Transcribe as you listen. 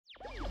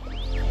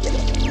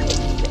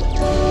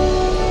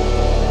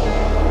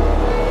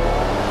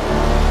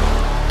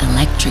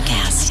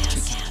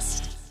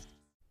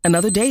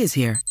Another day is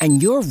here,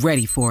 and you're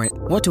ready for it.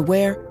 What to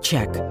wear?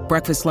 Check.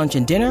 Breakfast, lunch,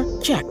 and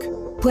dinner? Check.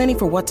 Planning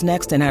for what's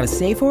next and how to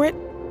save for it?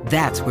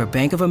 That's where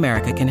Bank of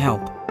America can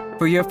help.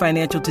 For your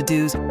financial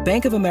to-dos,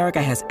 Bank of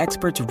America has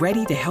experts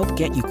ready to help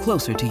get you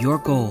closer to your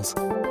goals.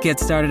 Get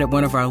started at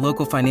one of our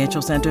local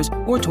financial centers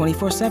or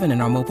 24/7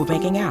 in our mobile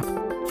banking app.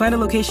 Find a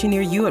location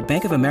near you at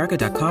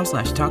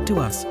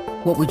bankofamerica.com/talktous.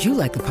 What would you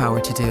like the power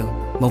to do?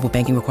 Mobile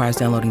banking requires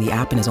downloading the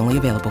app and is only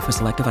available for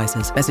select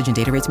devices. Message and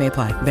data rates may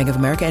apply. Bank of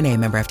America N.A.,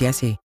 member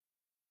FDIC.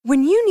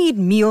 When you need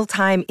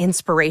mealtime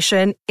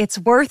inspiration, it's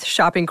worth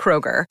shopping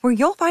Kroger, where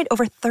you'll find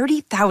over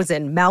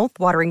 30,000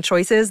 mouth-watering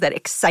choices that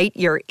excite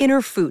your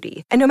inner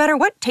foodie. And no matter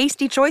what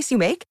tasty choice you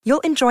make,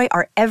 you'll enjoy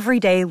our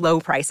everyday low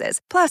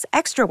prices, plus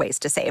extra ways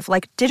to save,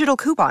 like digital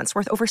coupons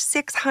worth over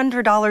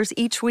 $600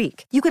 each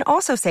week. You can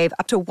also save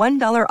up to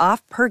 $1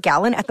 off per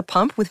gallon at the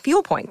pump with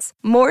fuel points.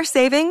 More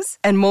savings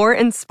and more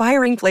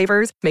inspiring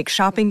flavors make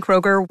shopping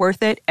Kroger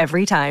worth it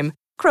every time.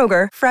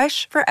 Kroger,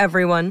 fresh for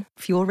everyone.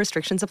 Fuel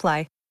restrictions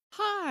apply.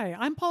 Hi,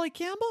 I'm Polly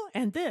Campbell,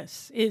 and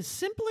this is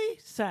Simply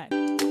Said.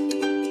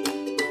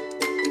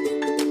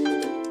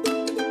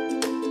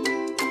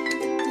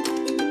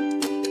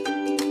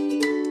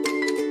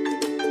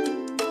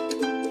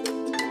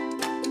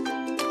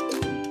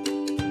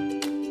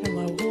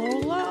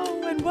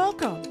 Hello, and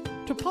welcome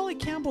to Polly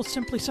Campbell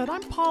Simply Said.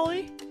 I'm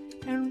Polly,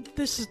 and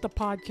this is the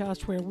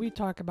podcast where we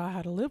talk about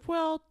how to live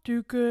well,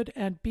 do good,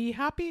 and be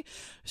happy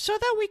so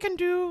that we can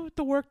do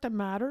the work that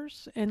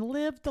matters and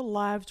live the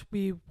lives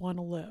we want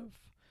to live.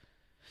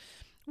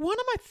 One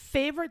of my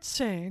favorite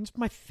sayings,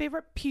 my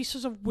favorite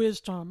pieces of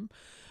wisdom,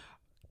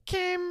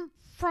 came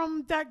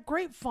from that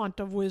great font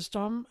of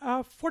wisdom,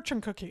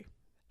 fortune cookie.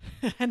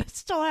 And I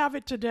still have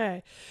it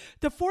today.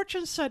 The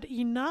fortune said,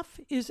 enough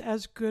is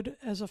as good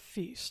as a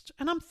feast.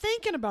 And I'm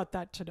thinking about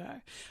that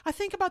today. I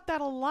think about that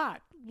a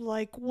lot.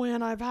 Like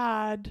when I've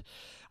had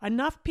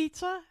enough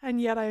pizza and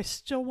yet I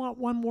still want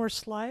one more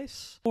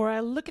slice. Or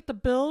I look at the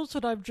bills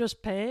that I've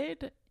just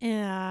paid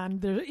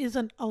and there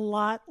isn't a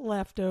lot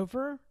left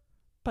over.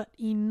 But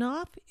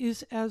enough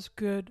is as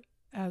good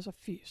as a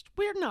feast.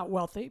 We're not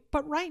wealthy,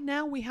 but right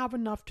now we have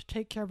enough to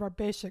take care of our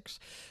basics.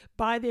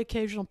 Buy the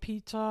occasional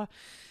pizza.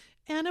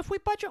 And if we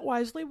budget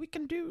wisely, we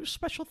can do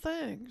special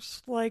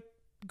things like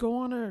go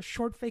on a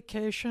short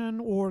vacation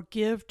or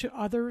give to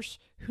others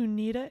who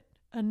need it.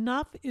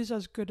 Enough is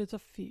as good as a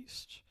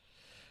feast.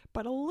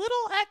 But a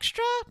little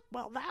extra,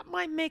 well, that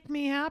might make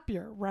me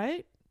happier,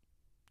 right?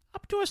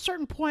 Up to a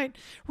certain point,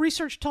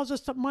 research tells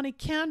us that money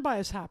can buy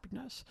us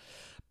happiness.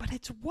 But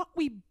it's what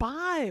we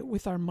buy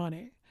with our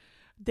money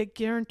that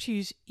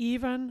guarantees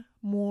even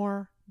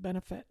more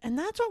benefit. And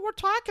that's what we're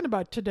talking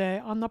about today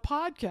on the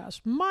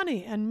podcast.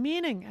 Money and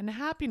meaning and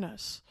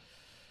happiness.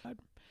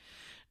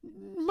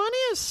 Money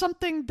is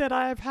something that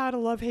I've had a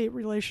love-hate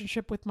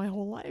relationship with my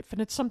whole life,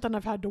 and it's something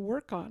I've had to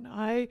work on.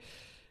 I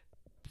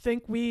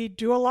think we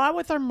do a lot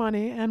with our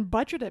money and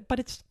budget it, but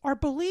it's our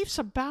beliefs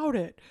about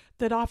it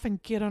that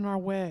often get in our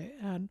way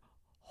and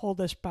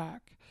hold us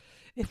back.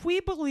 If we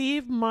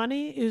believe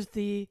money is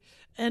the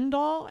end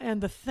all and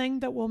the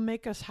thing that will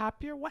make us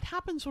happier, what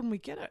happens when we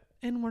get it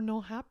and we're no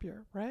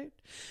happier, right?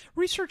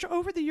 Research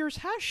over the years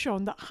has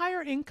shown that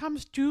higher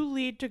incomes do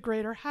lead to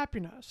greater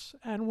happiness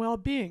and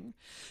well-being.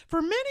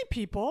 For many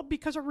people,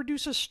 because it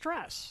reduces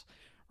stress,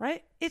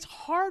 right? It's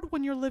hard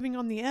when you're living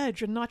on the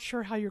edge and not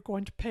sure how you're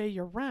going to pay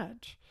your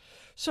rent.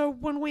 So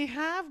when we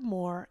have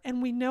more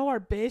and we know our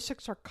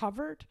basics are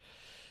covered,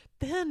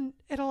 then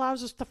it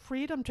allows us the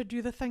freedom to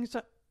do the things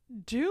that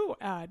do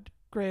add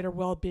greater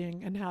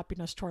well-being and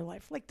happiness to our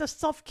life, like the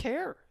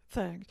self-care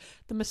things,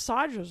 the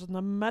massages and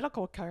the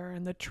medical care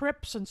and the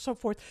trips and so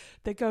forth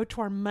that go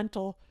to our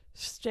mental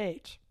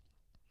state.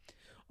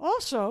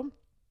 Also,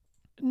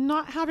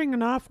 not having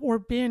enough or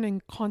being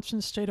in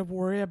constant state of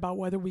worry about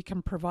whether we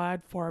can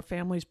provide for our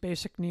family's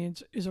basic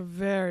needs is a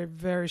very,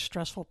 very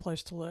stressful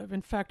place to live.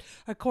 In fact,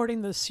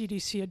 according to the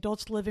CDC,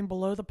 adults living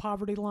below the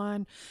poverty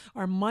line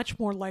are much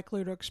more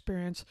likely to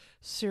experience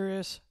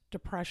serious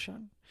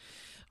depression.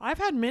 I've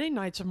had many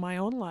nights of my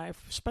own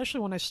life,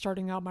 especially when I was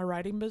starting out my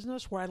writing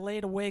business, where I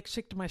laid awake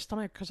sick to my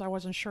stomach because I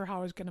wasn't sure how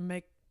I was going to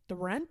make the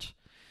rent.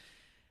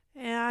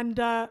 And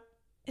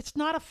it's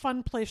not a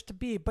fun place to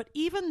be. But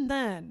even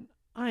then,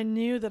 I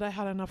knew that I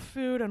had enough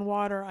food and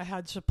water. I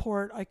had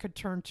support I could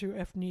turn to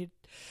if need.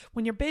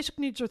 When your basic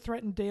needs are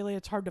threatened daily,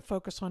 it's hard to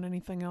focus on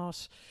anything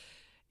else.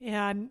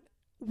 And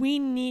we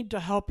need to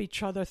help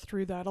each other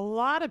through that. A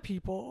lot of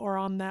people are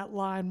on that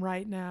line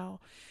right now.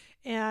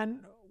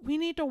 And we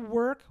need to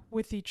work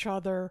with each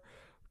other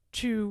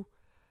to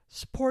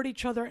support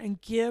each other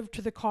and give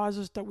to the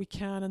causes that we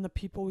can and the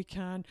people we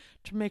can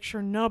to make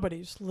sure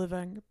nobody's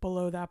living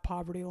below that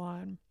poverty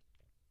line.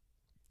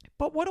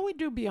 But what do we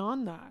do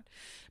beyond that?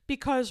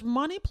 Because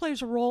money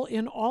plays a role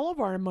in all of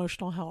our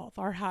emotional health,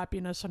 our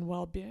happiness and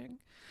well-being.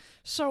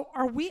 So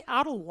are we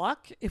out of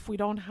luck if we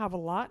don't have a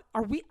lot?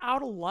 Are we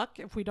out of luck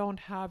if we don't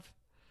have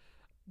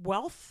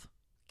wealth?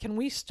 Can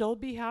we still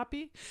be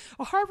happy?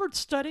 A Harvard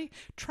study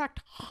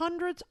tracked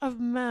hundreds of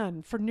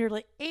men for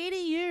nearly 80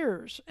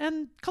 years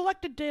and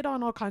collected data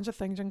on all kinds of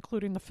things,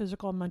 including the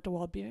physical and mental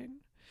well-being.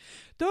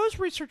 Those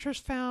researchers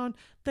found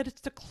that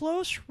it's the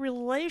close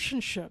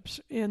relationships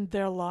in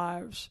their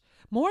lives,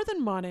 more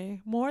than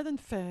money, more than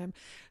fame,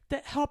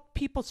 that help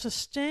people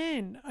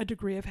sustain a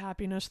degree of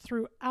happiness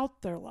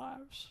throughout their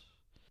lives.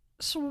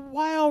 So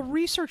while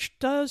research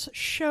does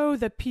show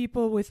that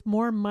people with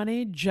more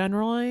money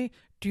generally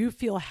do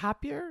feel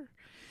happier,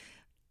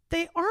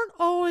 they aren't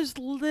always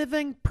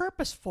living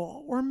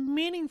purposeful or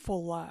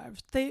meaningful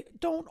lives. They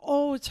don't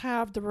always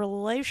have the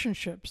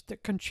relationships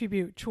that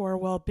contribute to our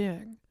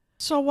well-being.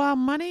 So while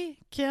money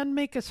can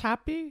make us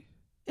happy,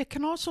 it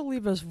can also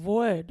leave us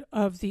void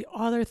of the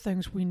other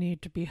things we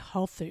need to be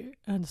healthy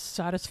and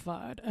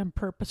satisfied and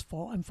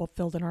purposeful and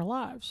fulfilled in our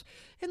lives,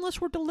 unless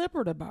we're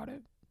deliberate about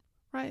it,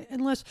 right?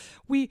 Unless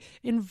we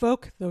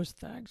invoke those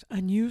things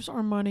and use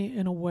our money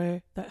in a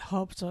way that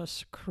helps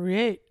us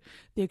create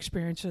the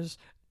experiences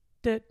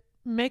that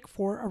make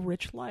for a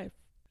rich life.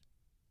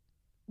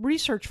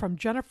 Research from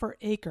Jennifer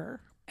Aaker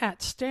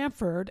at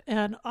Stanford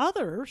and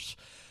others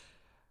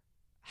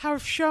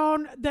have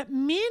shown that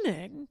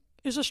meaning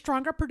is a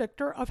stronger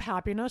predictor of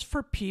happiness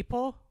for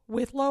people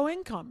with low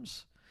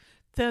incomes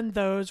than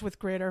those with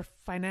greater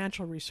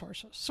financial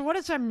resources. So what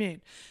does that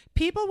mean?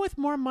 People with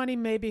more money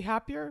may be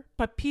happier,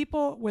 but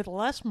people with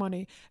less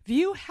money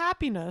view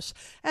happiness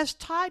as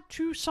tied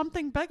to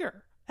something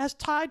bigger, as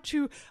tied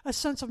to a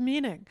sense of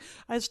meaning,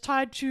 as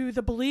tied to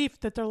the belief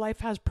that their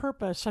life has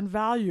purpose and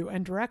value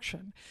and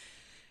direction.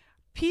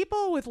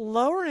 People with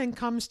lower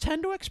incomes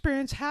tend to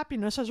experience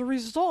happiness as a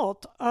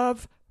result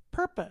of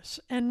purpose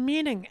and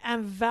meaning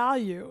and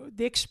value,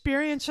 the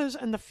experiences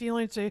and the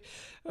feelings they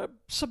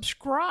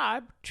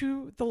subscribe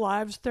to the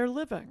lives they're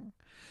living.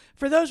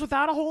 For those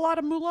without a whole lot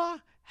of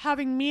moolah,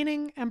 having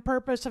meaning and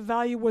purpose and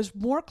value was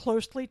more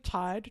closely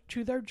tied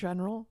to their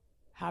general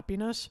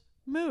happiness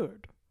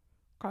mood.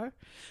 Okay?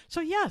 So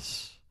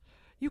yes,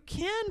 you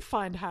can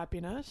find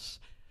happiness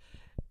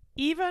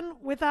even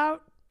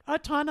without a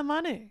ton of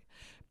money,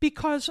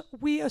 because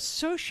we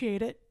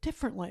associate it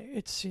differently,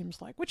 it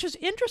seems like, which is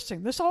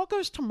interesting. This all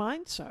goes to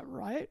mindset,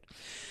 right?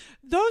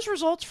 Those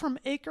results from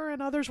Aaker and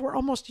others were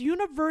almost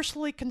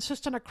universally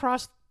consistent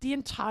across the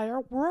entire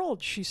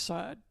world, she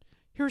said.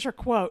 Here's her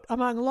quote: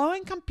 "Among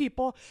low-income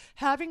people,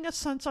 having a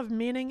sense of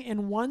meaning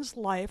in one's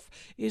life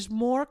is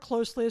more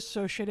closely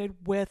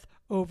associated with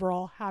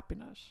overall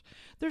happiness."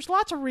 There's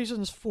lots of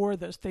reasons for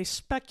this. They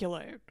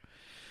speculate.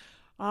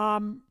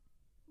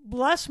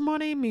 Less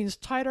money means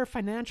tighter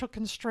financial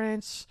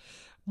constraints,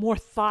 more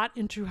thought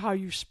into how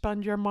you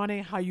spend your money,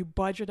 how you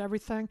budget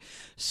everything.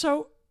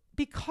 So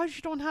because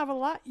you don't have a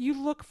lot, you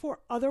look for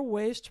other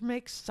ways to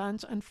make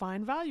sense and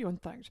find value in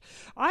things.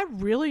 I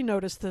really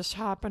noticed this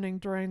happening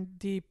during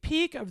the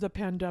peak of the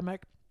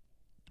pandemic,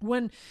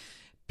 when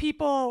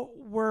people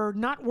were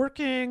not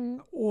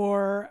working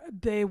or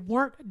they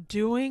weren't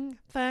doing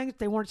things,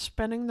 they weren't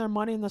spending their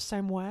money in the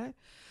same way.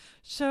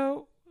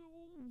 So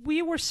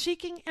we were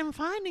seeking and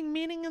finding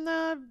meaning in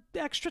the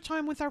extra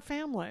time with our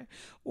family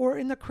or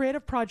in the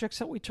creative projects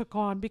that we took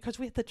on because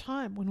we had the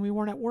time when we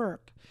weren't at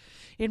work.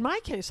 In my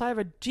case, I have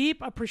a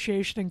deep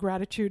appreciation and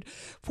gratitude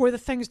for the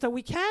things that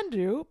we can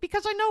do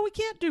because I know we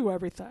can't do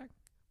everything,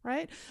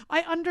 right?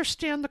 I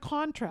understand the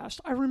contrast.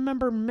 I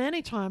remember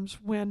many times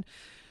when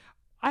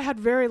I had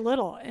very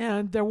little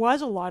and there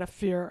was a lot of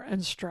fear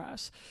and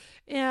stress.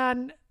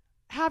 And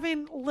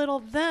having little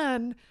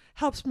then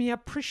helps me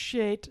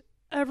appreciate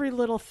every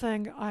little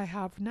thing I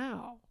have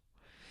now.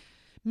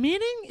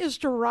 Meaning is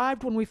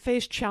derived when we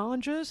face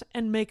challenges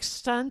and make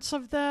sense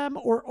of them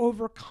or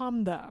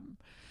overcome them.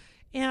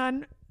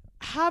 And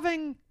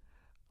having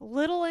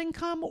little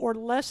income or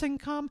less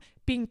income,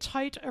 being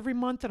tight every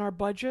month in our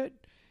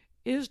budget,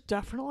 is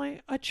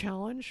definitely a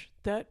challenge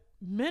that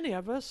many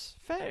of us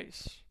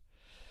face.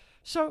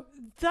 So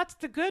that's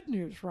the good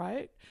news,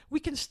 right?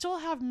 We can still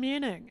have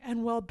meaning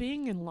and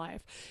well-being in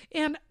life.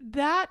 And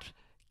that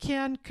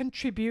can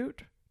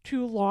contribute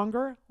to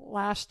longer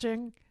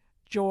lasting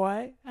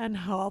joy and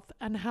health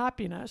and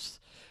happiness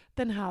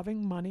than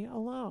having money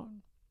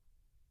alone.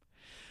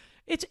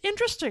 It's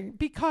interesting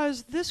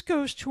because this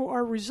goes to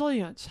our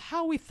resilience.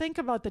 How we think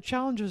about the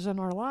challenges in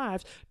our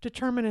lives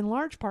determine in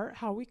large part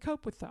how we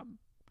cope with them.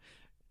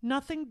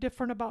 Nothing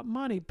different about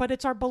money, but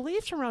it's our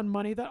beliefs around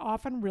money that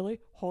often really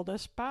hold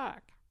us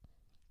back.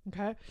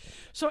 Okay?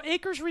 So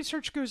Aaker's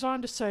research goes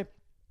on to say,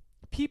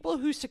 people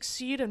who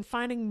succeed in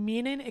finding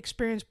meaning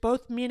experience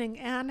both meaning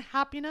and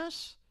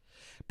happiness,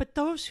 but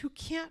those who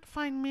can't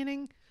find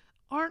meaning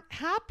aren't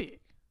happy.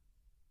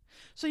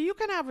 So you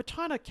can have a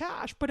ton of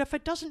cash, but if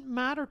it doesn't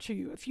matter to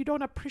you, if you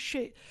don't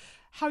appreciate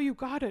how you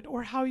got it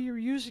or how you're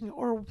using it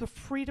or the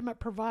freedom it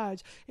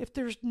provides, if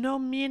there's no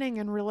meaning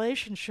in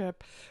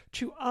relationship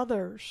to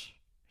others,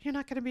 you're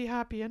not going to be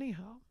happy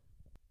anyhow.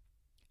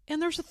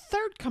 And there's a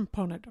third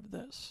component of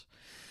this,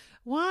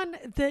 one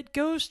that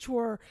goes to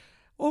our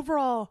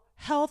overall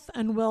health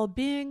and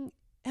well-being,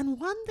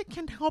 and one that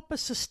can help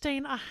us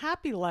sustain a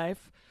happy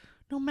life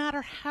no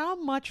matter how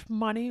much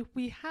money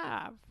we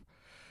have.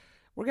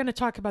 We're going to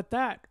talk about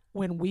that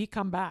when we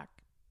come back.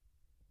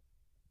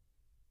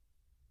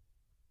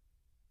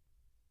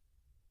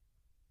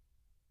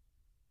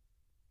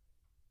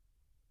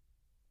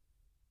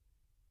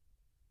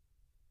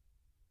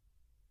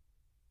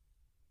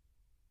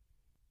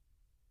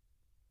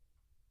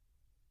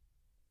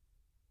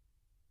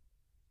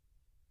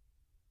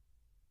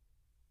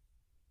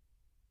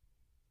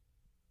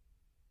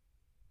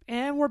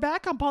 And we're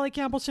back on Polly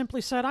Campbell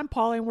Simply Said. I'm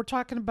Polly, and we're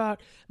talking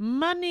about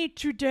money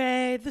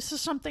today. This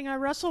is something I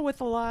wrestle with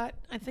a lot.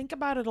 I think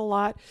about it a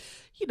lot,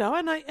 and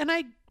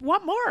I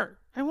want more.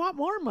 I want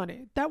more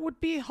money. That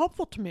would be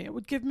helpful to me. It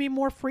would give me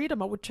more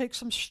freedom. It would take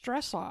some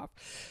stress off.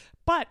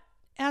 But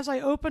as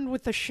I opened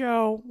with the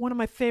show, one of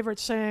my favorite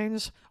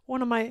sayings,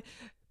 one of my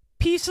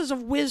pieces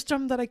of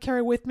wisdom that I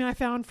carry with me, I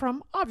found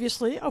from,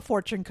 obviously, a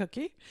fortune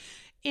cookie.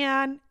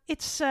 And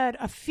it said,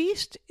 a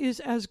feast is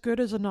as good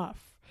as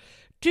enough.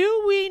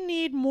 Do we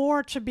need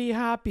more to be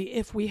happy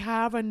if we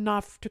have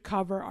enough to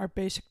cover our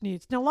basic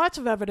needs? Now, lots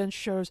of evidence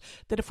shows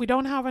that if we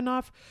don't have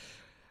enough,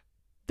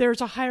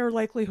 there's a higher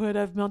likelihood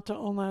of mental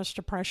illness,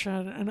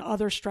 depression, and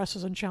other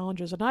stresses and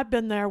challenges. And I've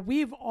been there.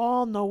 We've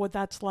all know what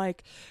that's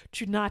like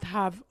to not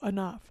have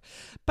enough.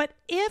 But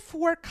if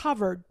we're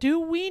covered, do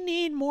we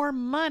need more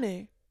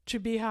money to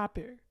be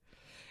happy?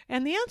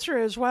 And the answer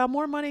is, while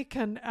more money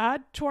can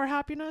add to our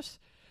happiness,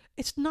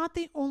 it's not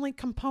the only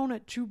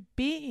component to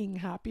being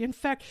happy. In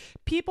fact,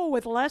 people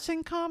with less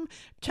income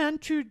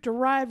tend to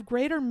derive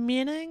greater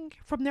meaning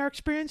from their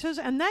experiences,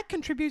 and that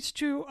contributes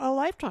to a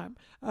lifetime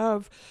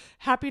of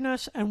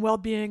happiness and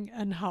well-being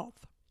and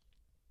health.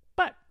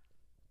 But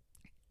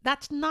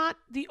that's not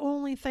the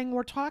only thing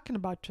we're talking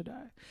about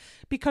today,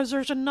 because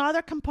there's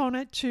another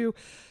component to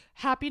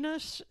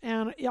happiness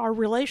and our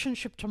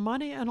relationship to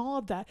money and all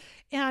of that.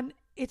 And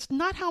it's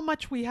not how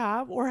much we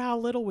have or how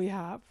little we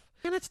have.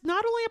 And it's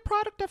not only a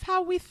product of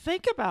how we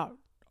think about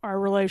our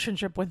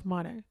relationship with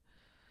money.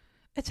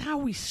 It's how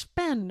we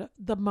spend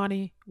the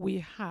money we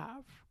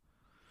have.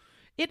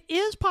 It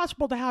is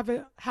possible to have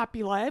a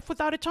happy life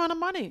without a ton of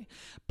money.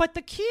 But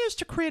the key is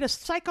to create a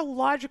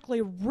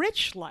psychologically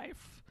rich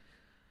life,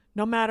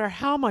 no matter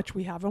how much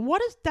we have. And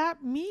what does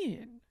that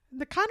mean?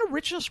 The kind of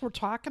richness we're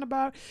talking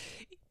about,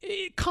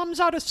 it comes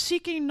out of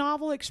seeking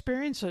novel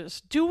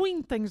experiences,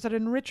 doing things that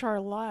enrich our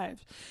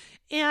lives,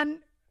 and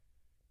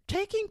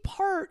taking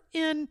part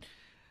in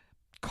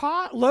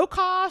low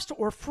cost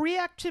or free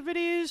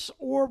activities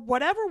or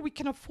whatever we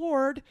can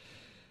afford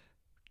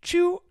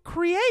to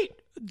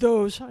create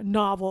those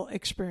novel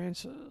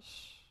experiences.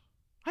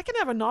 I can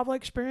have a novel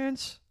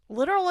experience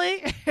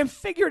literally and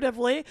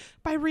figuratively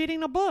by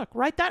reading a book,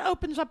 right? That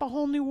opens up a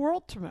whole new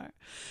world to me.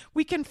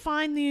 We can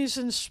find these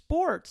in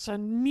sports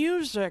and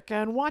music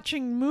and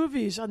watching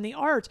movies and the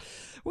arts.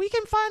 We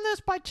can find this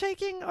by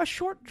taking a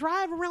short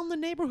drive around the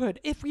neighborhood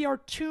if we are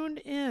tuned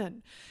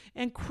in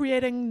and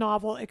creating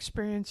novel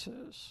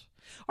experiences.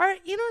 Our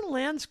inner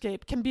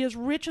landscape can be as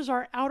rich as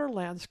our outer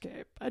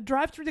landscape. A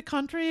drive through the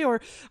country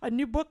or a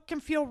new book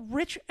can feel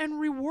rich and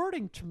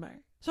rewarding to me.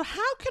 So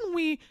how can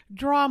we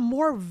draw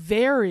more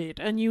varied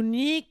and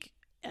unique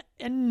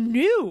and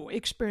new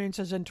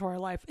experiences into our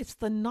life? It's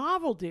the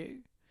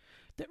novelty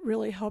that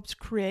really helps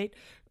create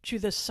to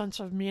this sense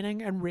of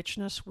meaning and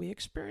richness we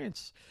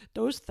experience.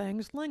 Those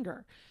things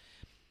linger.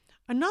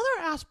 Another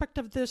aspect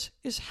of this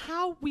is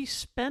how we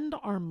spend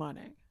our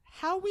money.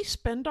 How we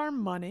spend our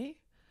money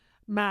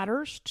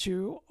matters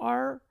to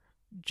our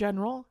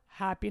general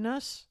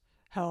happiness,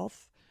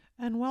 health,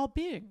 and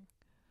well-being.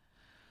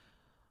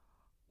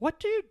 What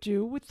do you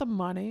do with the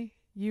money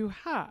you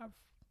have?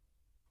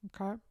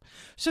 Okay.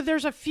 So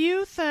there's a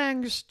few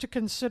things to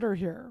consider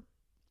here.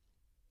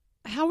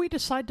 How we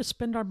decide to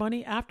spend our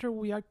money after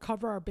we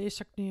cover our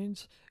basic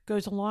needs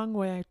goes a long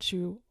way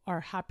to our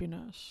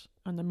happiness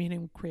and the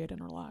meaning we create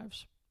in our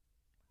lives.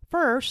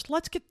 First,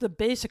 let's get the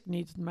basic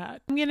needs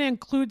met. I'm going to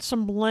include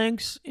some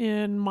links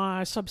in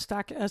my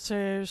Substack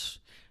essays.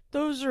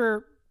 This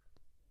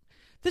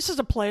is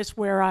a place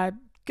where I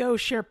go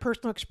share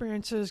personal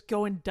experiences,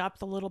 go in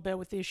depth a little bit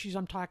with the issues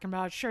I'm talking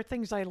about, share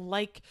things I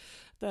like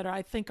that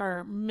I think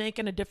are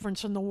making a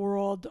difference in the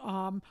world,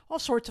 all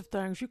sorts of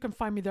things. You can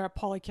find me there at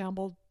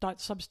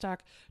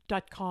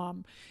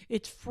pollycampbell.substack.com.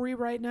 It's free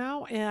right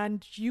now,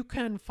 and you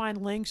can find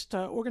links to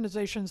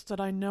organizations that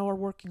I know are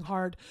working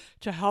hard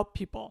to help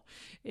people.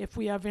 If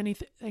we have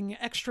anything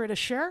extra to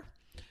share,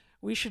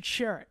 we should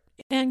share it.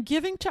 And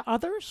giving to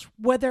others,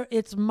 whether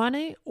it's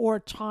money or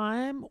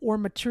time or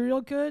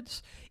material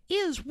goods,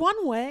 is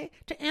one way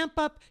to amp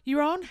up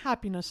your own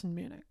happiness and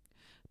meaning.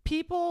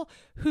 People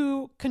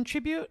who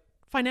contribute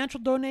financial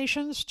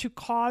donations to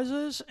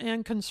causes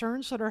and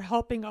concerns that are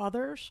helping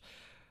others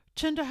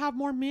tend to have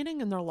more meaning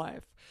in their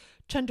life,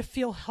 tend to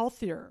feel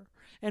healthier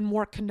and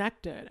more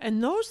connected.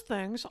 And those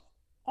things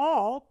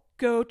all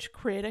go to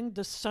creating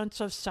this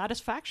sense of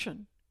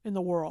satisfaction in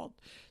the world,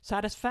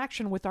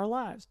 satisfaction with our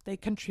lives. They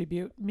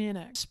contribute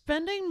meaning.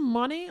 Spending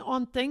money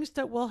on things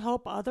that will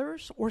help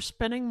others or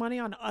spending money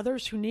on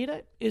others who need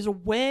it is a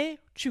way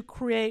to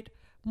create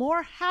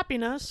more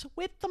happiness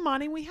with the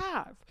money we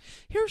have.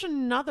 Here's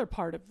another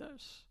part of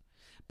this.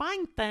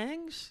 Buying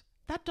things,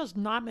 that does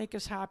not make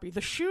us happy.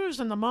 The shoes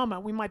in the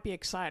moment, we might be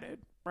excited,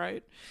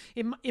 right?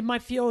 It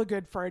might feel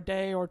good for a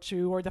day or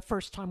two or the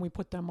first time we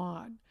put them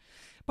on.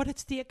 But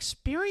it's the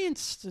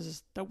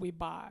experiences that we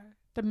buy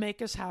that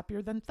make us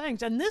happier than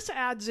things. And this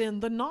adds in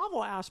the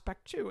novel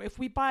aspect too. If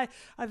we buy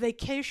a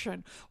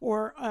vacation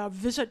or a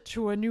visit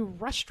to a new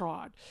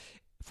restaurant,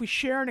 if we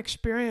share an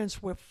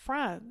experience with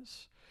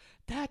friends,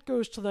 that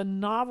goes to the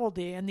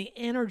novelty and the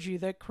energy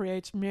that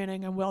creates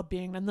meaning and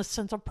well-being and the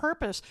sense of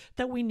purpose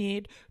that we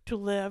need to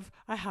live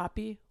a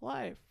happy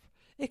life.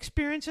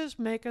 Experiences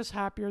make us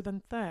happier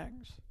than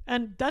things.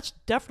 And that's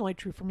definitely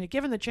true for me.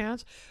 Given the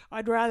chance,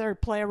 I'd rather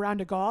play a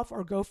round of golf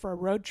or go for a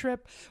road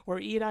trip or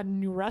eat at a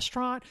new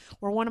restaurant,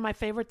 or one of my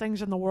favorite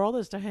things in the world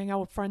is to hang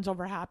out with friends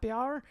over happy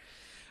hour.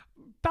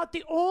 About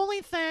the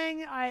only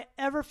thing I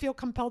ever feel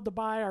compelled to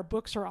buy are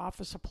books or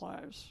office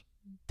supplies.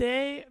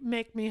 They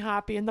make me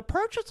happy. And the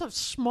purchase of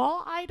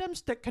small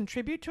items that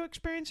contribute to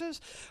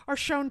experiences are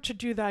shown to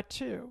do that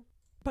too.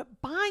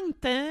 But buying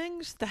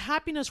things, the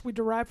happiness we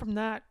derive from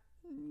that,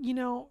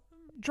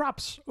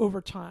 drops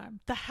over time.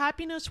 The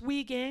happiness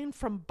we gain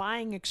from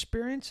buying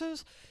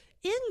experiences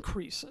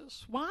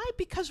increases. Why?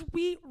 Because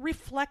we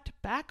reflect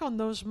back on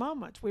those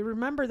moments. We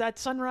remember that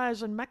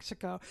sunrise in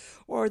Mexico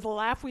or the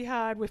laugh we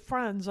had with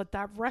friends at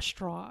that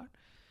restaurant.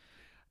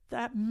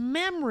 That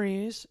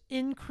memories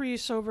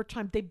increase over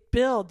time. They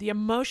build the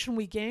emotion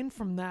we gain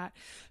from that.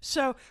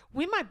 So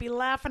we might be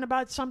laughing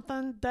about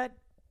something that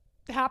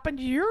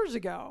happened years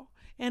ago,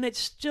 and it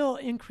still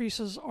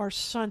increases our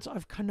sense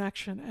of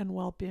connection and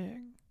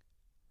well-being,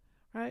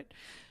 right?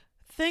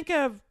 Think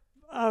of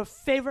a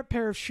favorite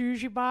pair of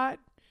shoes you bought.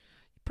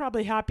 You're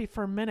probably happy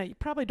for a minute. You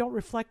probably don't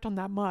reflect on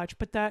that much,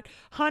 but that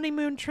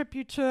honeymoon trip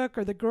you took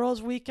or the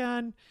girls'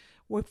 weekend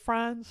with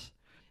friends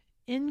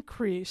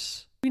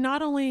increase. We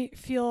not only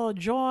feel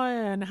joy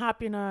and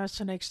happiness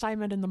and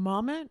excitement in the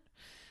moment,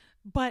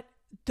 but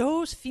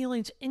those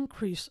feelings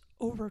increase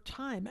over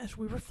time as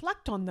we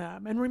reflect on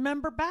them and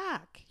remember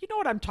back. You know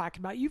what I'm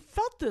talking about. You've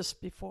felt this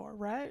before,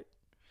 right?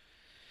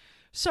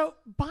 So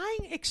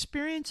buying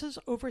experiences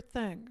over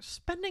things,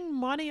 spending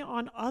money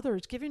on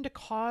others, giving to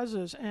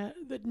causes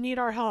that need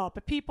our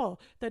help, people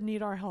that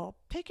need our help,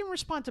 taking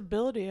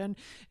responsibility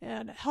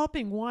and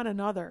helping one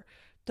another.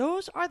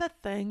 Those are the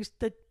things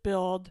that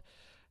build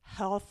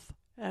health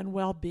and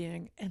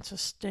well-being and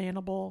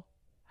sustainable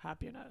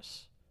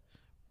happiness.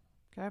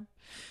 Okay?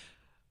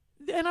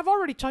 And I've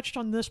already touched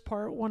on this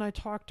part when I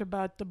talked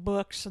about the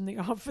books and the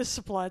office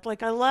supplies.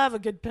 Like, I love a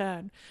good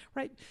pen,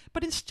 right?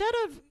 But instead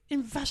of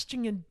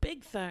investing in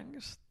big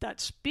things,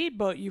 that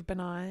speedboat you've been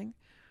eyeing,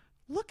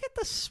 look at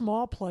the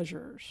small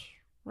pleasures,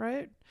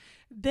 right?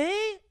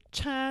 They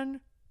tend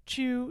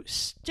to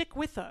stick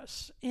with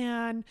us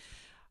and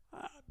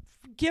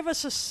give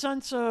us a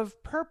sense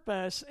of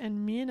purpose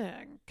and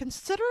meaning.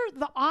 Consider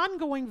the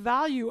ongoing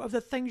value of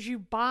the things you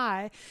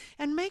buy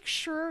and make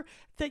sure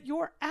that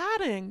you're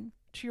adding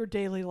to your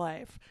daily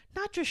life,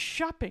 not just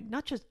shopping,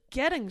 not just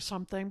getting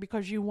something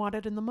because you want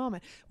it in the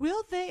moment.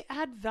 Will they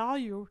add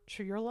value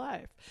to your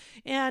life?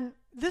 And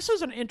this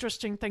is an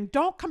interesting thing.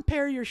 Don't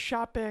compare your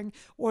shopping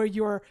or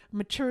your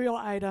material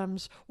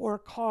items or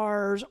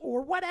cars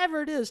or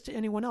whatever it is to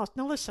anyone else.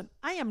 Now listen,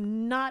 I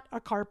am not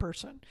a car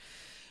person.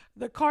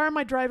 The car in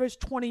my driveway is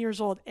 20 years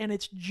old and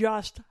it's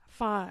just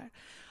fine.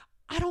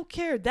 I don't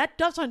care. That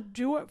doesn't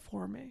do it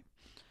for me.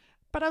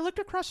 But I looked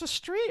across the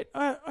street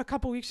a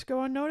couple weeks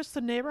ago and noticed the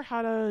neighbor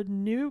had a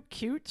new,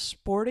 cute,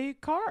 sporty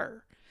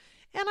car.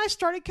 And I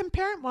started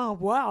comparing. Well,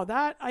 wow,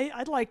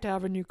 I'd like to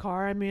have a new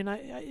car. I mean,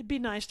 it'd be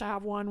nice to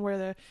have one where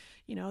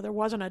there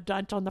wasn't a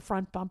dent on the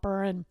front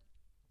bumper and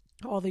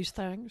all these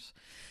things.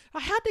 I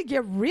had to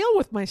get real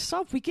with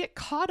myself. We get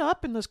caught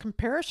up in this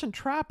comparison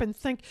trap and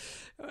think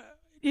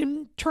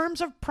in terms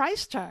of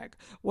price tag.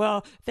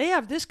 Well, they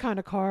have this kind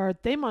of car.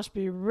 They must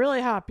be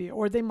really happy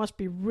or they must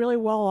be really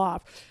well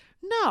off.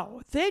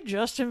 No, they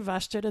just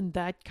invested in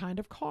that kind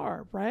of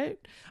car, right?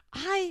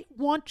 I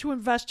want to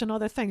invest in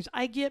other things.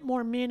 I get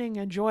more meaning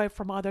and joy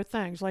from other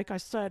things. Like I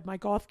said, my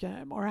golf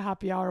game or a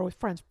happy hour with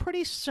friends.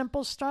 Pretty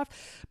simple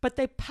stuff, but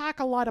they pack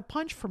a lot of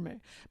punch for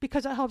me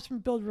because it helps me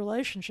build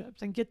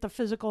relationships and get the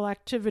physical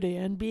activity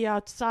and be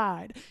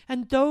outside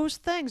and those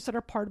things that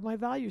are part of my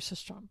value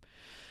system.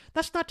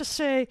 That's not to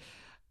say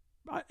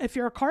if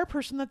you're a car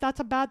person that that's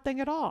a bad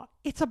thing at all.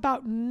 It's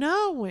about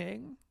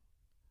knowing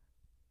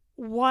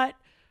what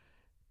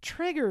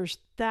triggers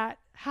that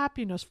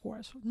happiness for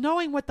us,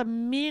 knowing what the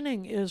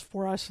meaning is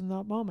for us in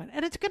that moment.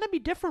 And it's going to be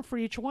different for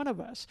each one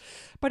of us,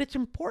 but it's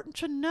important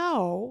to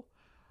know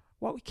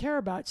what we care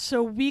about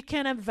so we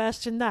can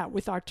invest in that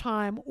with our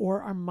time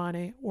or our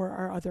money or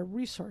our other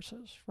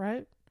resources,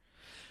 right?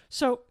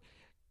 So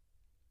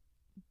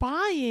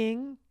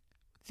buying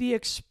the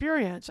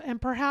experience,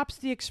 and perhaps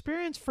the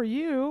experience for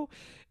you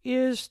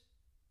is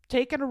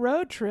taking a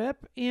road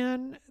trip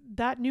in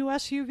that new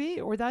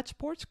SUV or that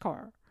sports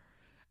car.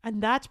 And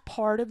that's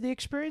part of the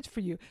experience for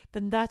you,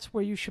 then that's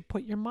where you should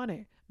put your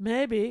money.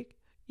 Maybe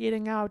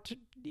eating out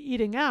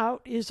eating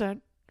out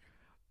isn't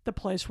the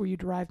place where you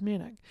derive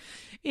meaning.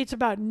 It's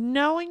about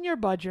knowing your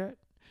budget,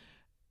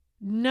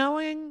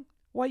 knowing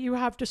what you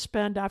have to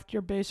spend after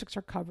your basics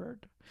are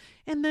covered,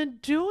 and then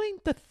doing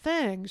the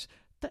things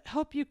that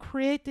help you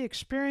create the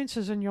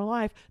experiences in your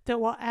life that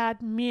will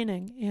add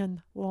meaning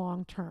in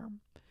long term.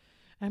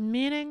 And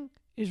meaning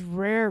is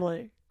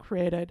rarely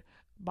created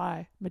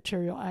by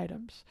material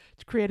items.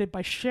 It's created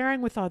by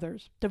sharing with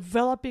others,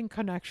 developing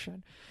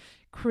connection,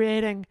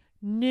 creating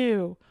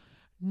new,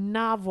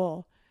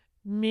 novel,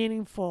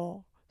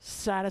 meaningful,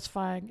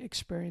 satisfying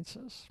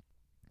experiences.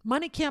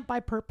 Money can't buy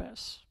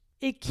purpose.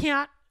 It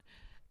can't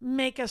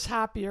make us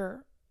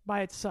happier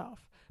by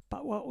itself.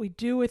 But what we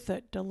do with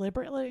it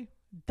deliberately,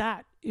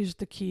 that is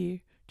the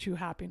key to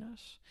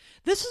happiness.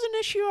 This is an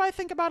issue I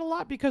think about a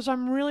lot because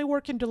I'm really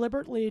working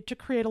deliberately to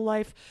create a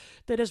life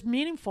that is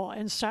meaningful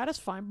and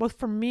satisfying, both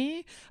for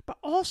me, but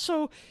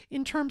also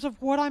in terms of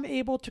what I'm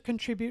able to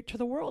contribute to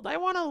the world. I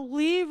want to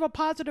leave a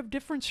positive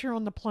difference here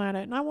on the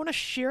planet, and I want to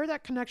share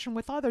that connection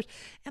with others.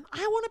 And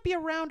I want to be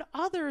around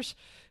others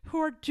who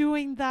are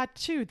doing that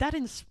too. That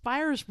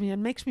inspires me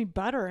and makes me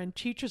better and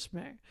teaches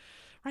me.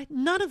 Right?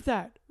 None of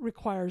that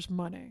requires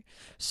money.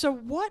 So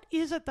what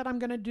is it that I'm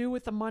going to do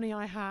with the money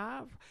I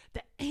have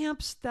that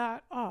amps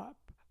that up?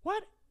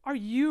 What are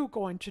you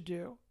going to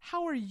do?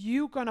 How are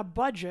you going to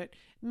budget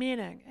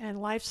meaning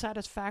and life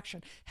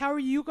satisfaction? How are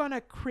you going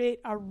to create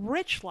a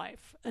rich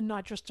life and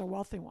not just a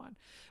wealthy one?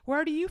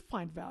 Where do you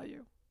find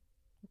value?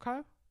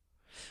 Okay?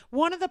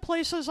 One of the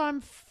places I'm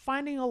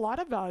finding a lot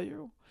of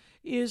value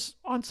is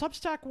on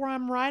Substack, where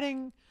I'm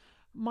writing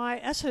my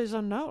essays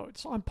and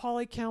notes on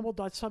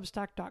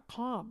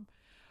pollycampbell.substack.com.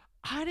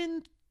 I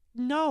didn't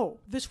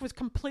know this was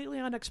completely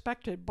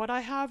unexpected, but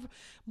I have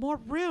more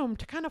room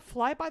to kind of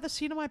fly by the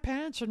seat of my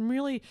pants and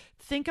really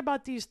think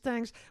about these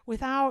things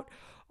without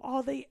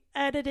all the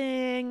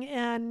editing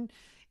and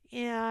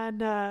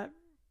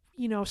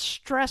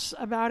stress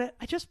about it.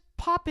 I just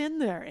pop in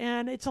there,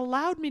 and it's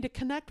allowed me to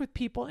connect with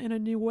people in a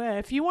new way.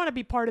 If you want to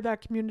be part of that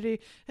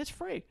community, it's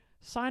free.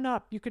 Sign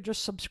up. You could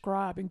just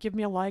subscribe and give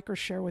me a like or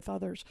share with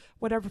others,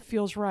 whatever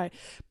feels right.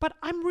 But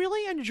I'm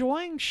really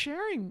enjoying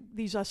sharing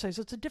these essays.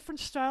 It's a different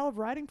style of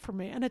writing for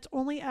me, and it's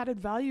only added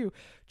value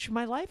to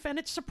my life, and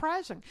it's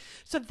surprising.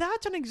 So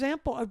that's an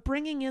example of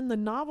bringing in the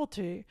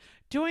novelty,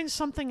 doing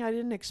something I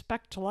didn't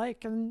expect to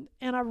like, and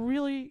I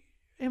really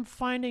am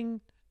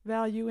finding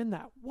value in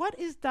that. What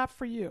is that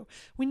for you?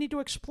 We need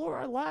to explore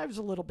our lives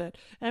a little bit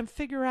and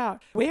figure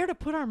out where to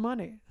put our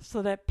money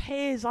so that it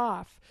pays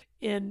off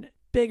in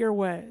bigger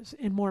ways,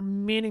 in more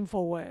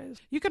meaningful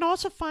ways. You can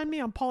also find me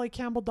on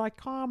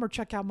pollycampbell.com or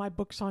check out my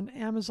books on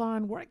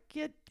Amazon, where I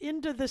get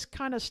into this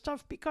kind of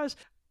stuff, because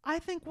I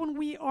think when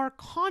we are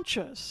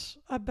conscious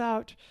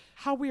about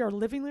how we are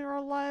living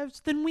our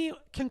lives, then we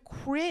can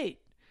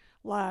create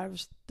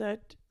lives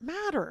that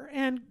matter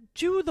and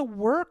do the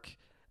work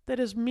that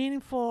is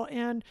meaningful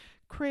and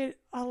create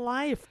a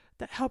life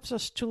that helps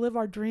us to live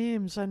our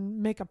dreams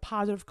and make a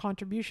positive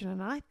contribution.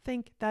 And I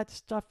think that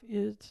stuff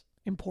is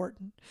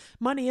important.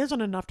 Money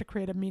isn't enough to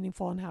create a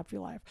meaningful and happy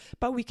life,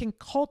 but we can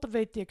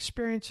cultivate the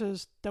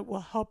experiences that will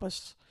help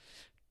us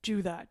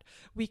do that.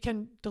 We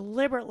can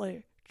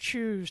deliberately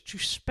choose to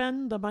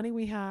spend the money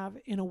we have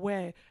in a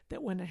way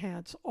that will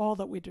enhance all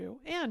that we do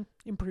and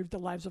improve the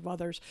lives of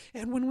others.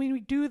 And when we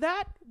do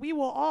that, we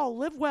will all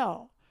live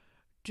well,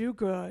 do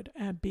good,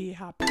 and be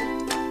happy.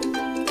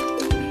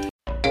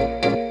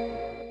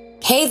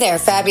 Hey there,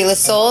 fabulous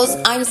souls.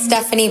 I'm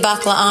Stephanie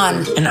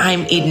Baklaan. And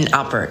I'm Eden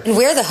Alpert. And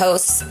we're the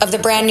hosts of the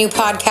brand new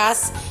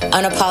podcast,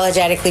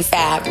 Unapologetically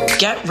Fab.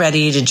 Get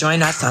ready to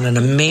join us on an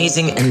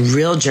amazing and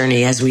real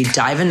journey as we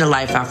dive into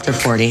life after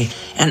 40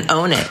 and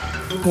own it.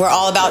 We're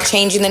all about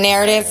changing the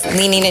narrative,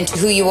 leaning into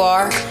who you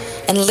are,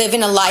 and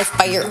living a life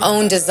by your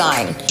own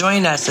design.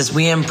 Join us as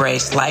we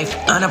embrace life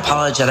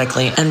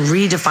unapologetically and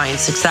redefine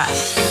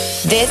success.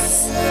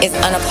 This is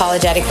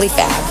Unapologetically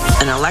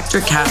Fab, an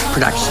Electric Cat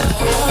production.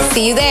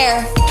 See you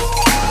there.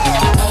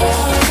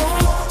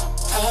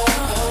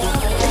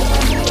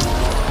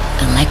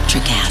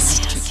 Electricast.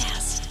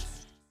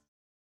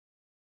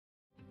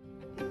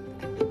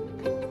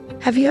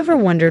 Have you ever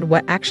wondered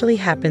what actually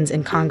happens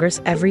in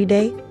Congress every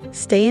day?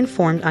 Stay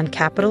informed on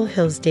Capitol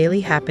Hill's daily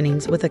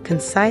happenings with a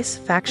concise,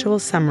 factual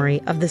summary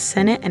of the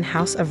Senate and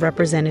House of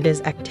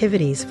Representatives'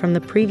 activities from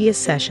the previous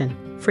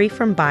session, free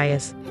from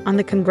bias, on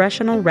the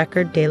Congressional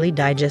Record Daily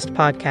Digest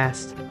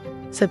podcast.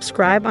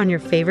 Subscribe on your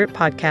favorite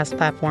podcast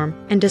platform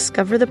and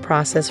discover the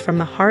process from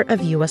the heart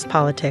of U.S.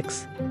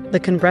 politics. The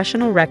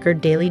Congressional Record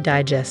Daily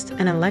Digest,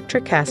 an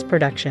Electricast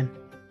production.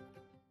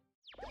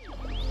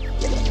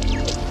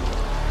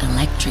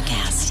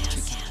 Electricast.